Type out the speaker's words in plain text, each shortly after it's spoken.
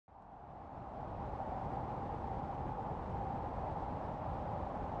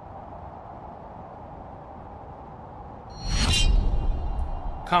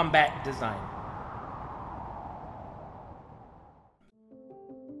Combat design.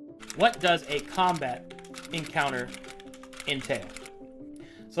 What does a combat encounter entail?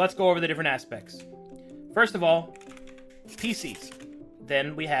 So let's go over the different aspects. First of all, PCs.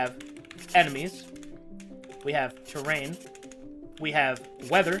 Then we have enemies. We have terrain. We have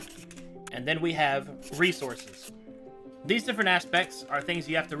weather. And then we have resources. These different aspects are things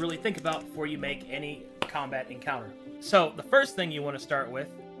you have to really think about before you make any combat encounter. So the first thing you want to start with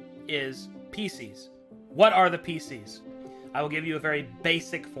is PCs. What are the PCs? I will give you a very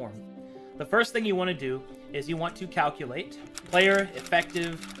basic form. The first thing you want to do is you want to calculate player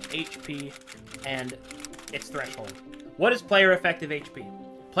effective HP and its threshold. What is player effective HP?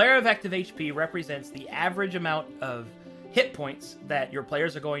 Player effective HP represents the average amount of hit points that your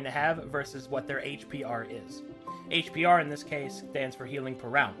players are going to have versus what their HPR is. HPR in this case stands for healing per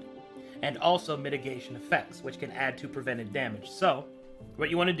round, and also mitigation effects, which can add to prevented damage. So what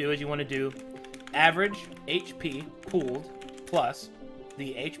you want to do is you want to do average HP pooled plus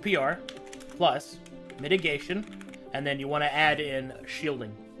the HPR plus mitigation, and then you want to add in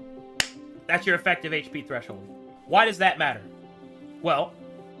shielding. That's your effective HP threshold. Why does that matter? Well,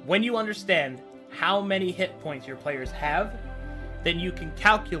 when you understand how many hit points your players have, then you can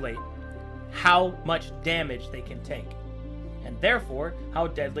calculate how much damage they can take, and therefore how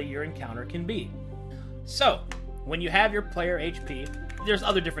deadly your encounter can be. So, when you have your player HP, there's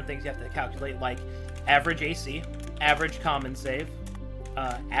other different things you have to calculate, like average AC, average common save,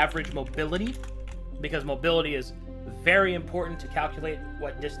 average mobility, because mobility is very important to calculate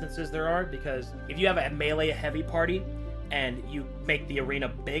what distances there are, because if you have a melee heavy party and you make the arena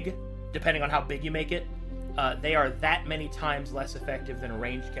big, depending on how big you make it, they are that many times less effective than a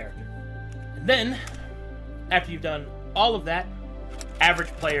ranged character. And then, after you've done all of that, average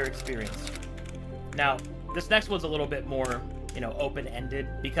player experience. Now, this next one's a little bit more, open-ended,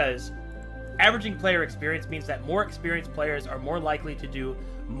 because averaging player experience means that more experienced players are more likely to do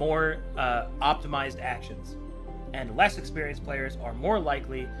more optimized actions, and less experienced players are more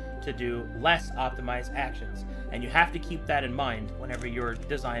likely to do less optimized actions. And you have to keep that in mind whenever you're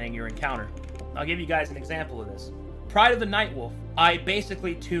designing your encounter. I'll give you guys an example of this. Pride of the Nightwolf, I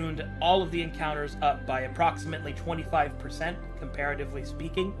basically tuned all of the encounters up by approximately 25%, comparatively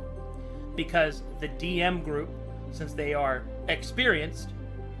speaking, because the DM group, since they are experienced,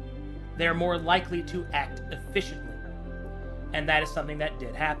 they're more likely to act efficiently. And that is something that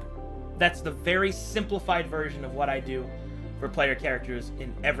did happen. That's the very simplified version of what I do for player characters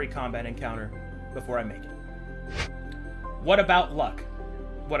in every combat encounter before I make it. What about luck?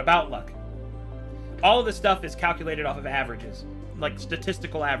 What about luck? All of this stuff is calculated off of averages, like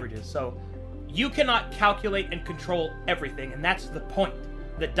statistical averages. So you cannot calculate and control everything, and that's the point.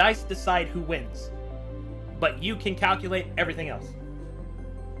 The dice decide who wins, but you can calculate everything else.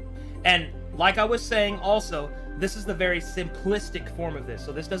 And like I was saying also, this is the very simplistic form of this.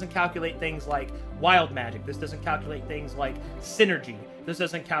 So this doesn't calculate things like wild magic. This doesn't calculate things like synergy. This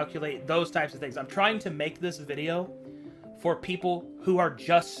doesn't calculate those types of things. I'm trying to make this video for people who are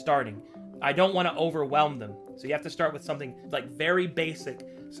just starting. I don't want to overwhelm them. So you have to start with something like very basic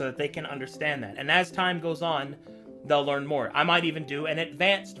so that they can understand that. And as time goes on, they'll learn more. I might even do an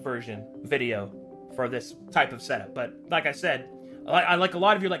advanced version video for this type of setup. But like I said, like a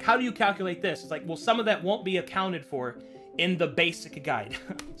lot of you are like, how do you calculate this? It's like, well, some of that won't be accounted for in the basic guide.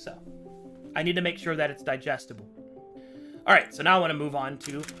 So I need to make sure that it's digestible. All right, so now I want to move on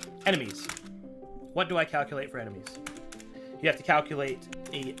to enemies. What do I calculate for enemies? You have to calculate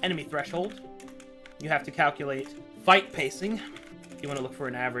the enemy threshold. You have to calculate fight pacing. You want to look for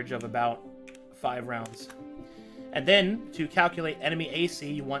an average of about 5 rounds. And then to calculate enemy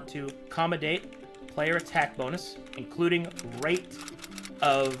AC, you want to accommodate player attack bonus, including rate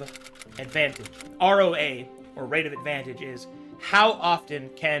of advantage. ROA, or rate of advantage, is how often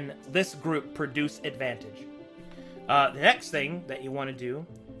can this group produce advantage. The next thing that you want to do,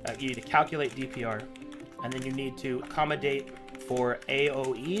 you need to calculate DPR, and then you need to accommodate for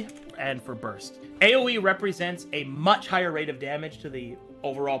AoE and for burst. AoE represents a much higher rate of damage to the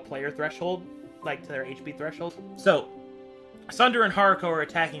overall player threshold, like to their HP threshold. So, Sunder and Haruko are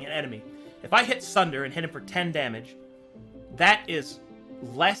attacking an enemy. If I hit Sunder and hit him for 10 damage, that is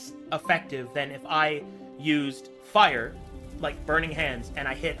less effective than if I used fire, like Burning Hands, and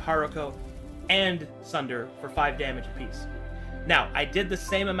I hit Haruko and Sunder for 5 damage apiece. Now, I did the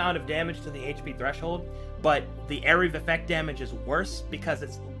same amount of damage to the HP threshold, but the area of effect damage is worse because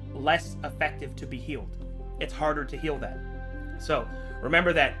it's less effective to be healed. It's harder to heal that. So,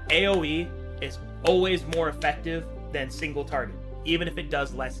 remember that AoE is always more effective than single target, even if it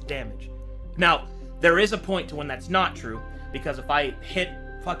does less damage. Now, there is a point to when that's not true, because if I hit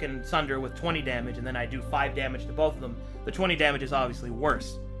fucking Sunder with 20 damage and then I do 5 damage to both of them, the 20 damage is obviously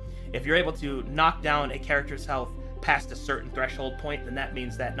worse. If you're able to knock down a character's health past a certain threshold point, then that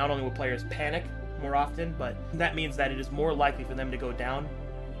means that not only will players panic more often, but that means that it is more likely for them to go down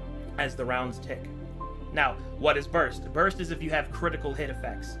as the rounds tick. Now, what is burst? Burst is if you have critical hit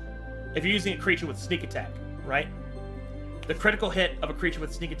effects. If you're using a creature with sneak attack, right? The critical hit of a creature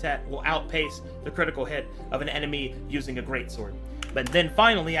with sneak attack will outpace the critical hit of an enemy using a greatsword. But then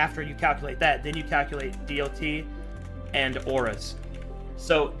finally, after you calculate that, then you calculate DLT and auras.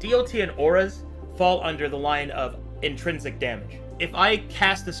 So DLT and auras fall under the line of intrinsic damage. If I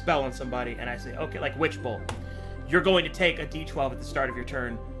cast a spell on somebody and I say, okay, like Witch Bolt, you're going to take a d12 at the start of your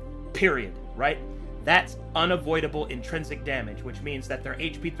turn, period, right? That's unavoidable intrinsic damage, which means that their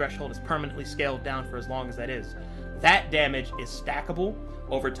HP threshold is permanently scaled down for as long as that is. That damage is stackable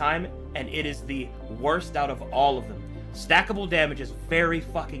over time, and it is the worst out of all of them. Stackable damage is very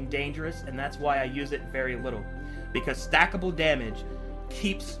fucking dangerous, and that's why I use it very little. Because stackable damage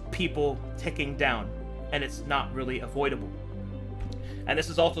keeps people ticking down, and it's not really avoidable. And this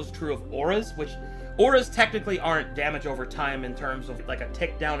is also true of auras, which auras technically aren't damage over time in terms of like a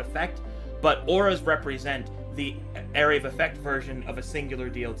tick down effect, but auras represent the area of effect version of a singular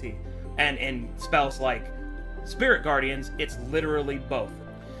DLT. And in spells like Spirit Guardians, it's literally both.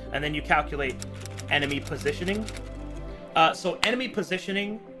 And then you calculate enemy positioning. So enemy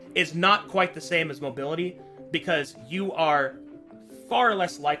positioning is not quite the same as mobility, because you are far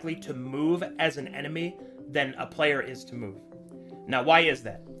less likely to move as an enemy than a player is to move. Now, why is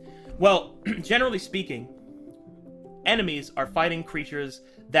that? Well, generally speaking, enemies are fighting creatures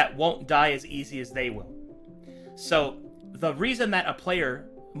that won't die as easy as they will. So the reason that a player,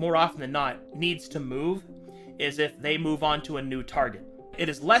 more often than not, needs to move is if they move on to a new target. It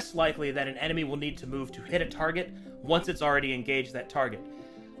is less likely that an enemy will need to move to hit a target once it's already engaged that target.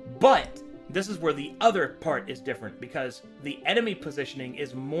 But this is where the other part is different, because the enemy positioning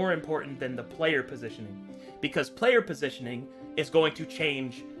is more important than the player positioning. Because player positioning is going to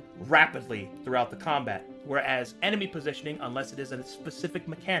change rapidly throughout the combat, whereas enemy positioning, unless it is a specific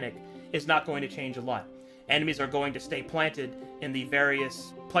mechanic, is not going to change a lot. Enemies are going to stay planted in the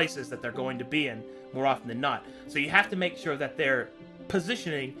various places that they're going to be in more often than not. So you have to make sure that their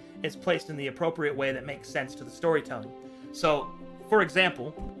positioning is placed in the appropriate way that makes sense to the storytelling. So, for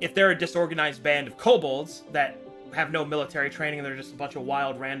example, if they're a disorganized band of kobolds that have no military training and they're just a bunch of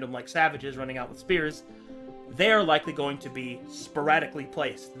wild, random, like savages running out with spears, they are likely going to be sporadically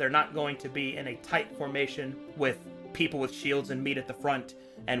placed. They're not going to be in a tight formation with people with shields and meat at the front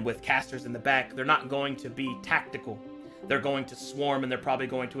and with casters in the back. They're not going to be tactical. They're going to swarm, and they're probably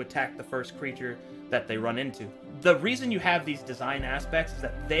going to attack the first creature that they run into. The reason you have these design aspects is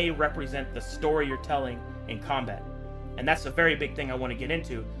that they represent the story you're telling in combat. And that's a very big thing I want to get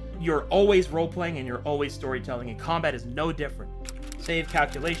into. You're always role-playing and you're always storytelling, and combat is no different. Save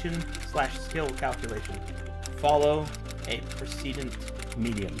calculation / skill calculation. Follow a precedent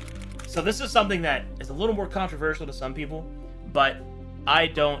medium. So this is something that is a little more controversial to some people, but I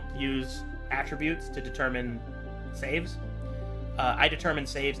don't use attributes to determine saves. I determine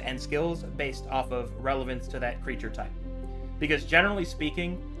saves and skills based off of relevance to that creature type. Because generally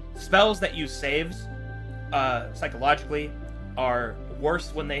speaking, spells that use saves psychologically are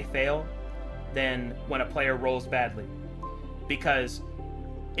worse when they fail than when a player rolls badly. Because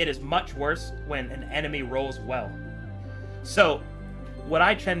it is much worse when an enemy rolls well. So what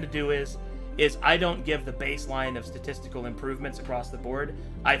I tend to do is I don't give the baseline of statistical improvements across the board.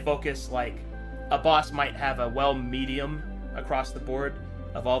 I focus, like, a boss might have a well-medium across the board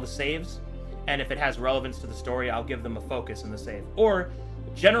of all the saves, and if it has relevance to the story, I'll give them a focus in the save. Or,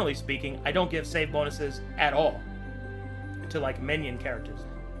 generally speaking, I don't give save bonuses at all to, like, minion characters.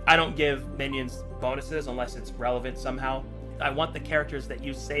 I don't give minions bonuses unless it's relevant somehow. I want the characters that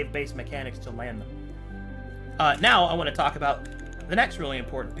use save-based mechanics to land them. Now, I want to talk about the next really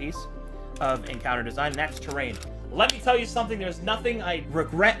important piece of encounter design, and that's terrain. Let me tell you something, there's nothing I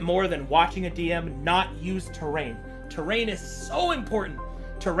regret more than watching a DM not use terrain. Terrain is so important.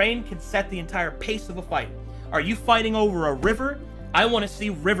 Terrain can set the entire pace of a fight. Are you fighting over a river? I want to see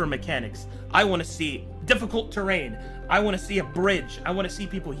river mechanics. I want to see difficult terrain. I want to see a bridge. I want to see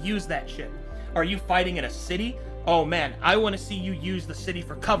people use that shit. Are you fighting in a city? Oh man, I want to see you use the city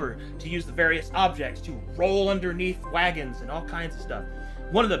for cover, to use the various objects, to roll underneath wagons and all kinds of stuff.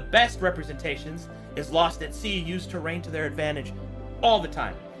 One of the best representations is Lost at Sea. Use terrain to their advantage all the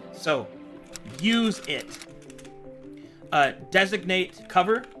time. So, use it. Designate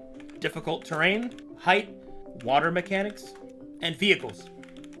cover, difficult terrain, height, water mechanics, and vehicles,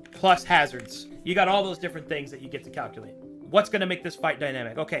 plus hazards. You got all those different things that you get to calculate. what's going to make this fight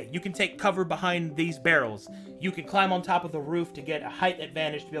dynamic? Okay, you can take cover behind these barrels. You can climb on top of the roof to get a height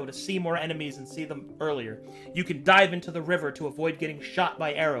advantage to be able to see more enemies and see them earlier. You can dive into the river to avoid getting shot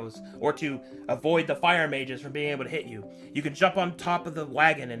by arrows, or to avoid the fire mages from being able to hit you. You can jump on top of the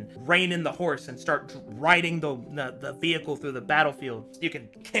wagon and rein in the horse and start riding the vehicle through the battlefield. You can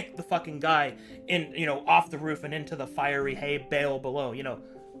kick the fucking guy in, you know, off the roof and into the fiery hay bale below. You know,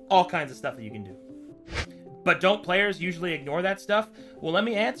 all kinds of stuff that you can do. But don't players usually ignore that stuff? Well, let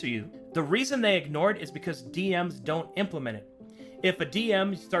me answer you. The reason they ignore it is because DMs don't implement it. If a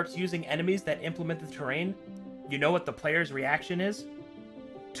DM starts using enemies that implement the terrain, you know what the player's reaction is?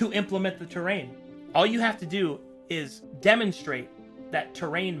 To implement the terrain. All you have to do is demonstrate that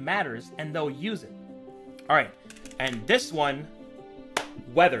terrain matters, and they'll use it. Alright, and this one,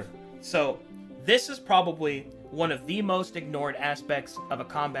 weather. So, this is probably one of the most ignored aspects of a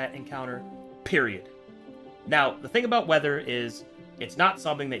combat encounter, period. Now, the thing about weather is, it's not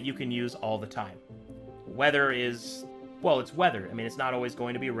something that you can use all the time. Weather is, well, it's weather. I mean, it's not always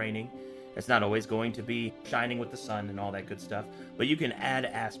going to be raining. It's not always going to be shining with the sun and all that good stuff. But you can add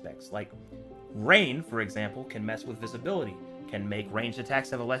aspects. Like, rain, for example, can mess with visibility. Can make ranged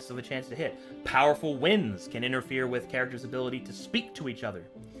attacks have less of a chance to hit. Powerful winds can interfere with characters' ability to speak to each other.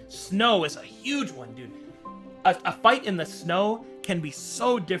 Snow is a huge one, dude. A fight in the snow can be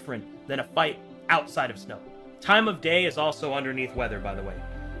so different than a fight outside of snow. Time of day is also underneath weather, by the way.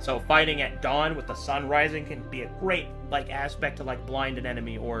 So fighting at dawn with the sun rising can be a great aspect to blind an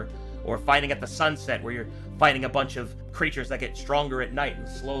enemy, or fighting at the sunset where you're fighting a bunch of creatures that get stronger at night and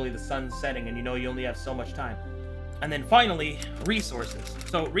slowly the sun's setting and you know you only have so much time. And then finally, resources.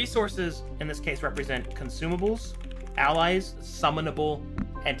 So resources in this case represent consumables, allies, summonable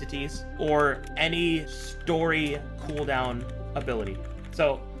entities, or any story cooldown ability.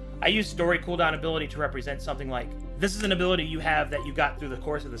 So I use story cooldown ability to represent something like, this is an ability you have that you got through the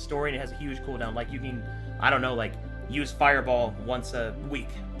course of the story and it has a huge cooldown. Like you can, I don't know, use Fireball once a week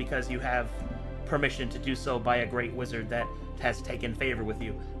because you have permission to do so by a great wizard that has taken favor with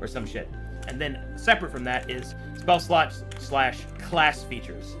you or some shit. And then separate from that is spell slots / class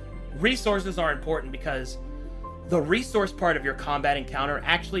features. Resources are important because the resource part of your combat encounter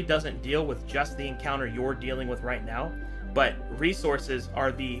actually doesn't deal with just the encounter you're dealing with right now, but resources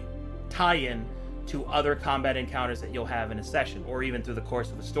are the tie-in to other combat encounters that you'll have in a session or even through the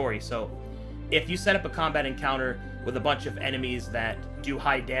course of a story. So if you set up a combat encounter with a bunch of enemies that do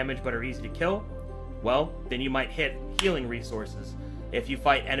high damage but are easy to kill, well, then you might hit healing resources. If you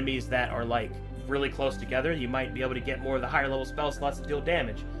fight enemies that are really close together, you might be able to get more of the higher level spell slots to deal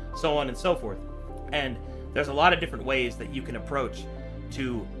damage, so on and so forth. And there's a lot of different ways that you can approach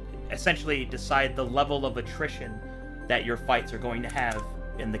to essentially decide the level of attrition that your fights are going to have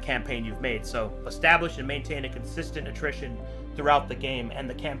in the campaign you've made. So establish and maintain a consistent attrition throughout the game and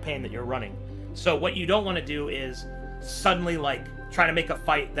the campaign that you're running. So what you don't want to do is suddenly try to make a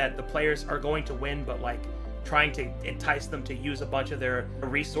fight that the players are going to win, but trying to entice them to use a bunch of their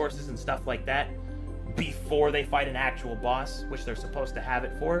resources and stuff like that before they fight an actual boss, which they're supposed to have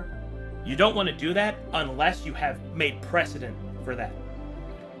it for. You don't want to do that unless you have made precedent for that.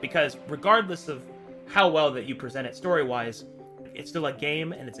 Because regardless of how well that you present it story-wise, it's still a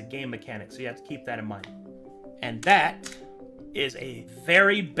game and it's a game mechanic, so you have to keep that in mind. And that is a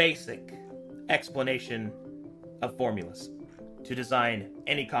very basic explanation of formulas to design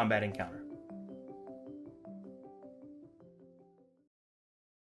any combat encounter.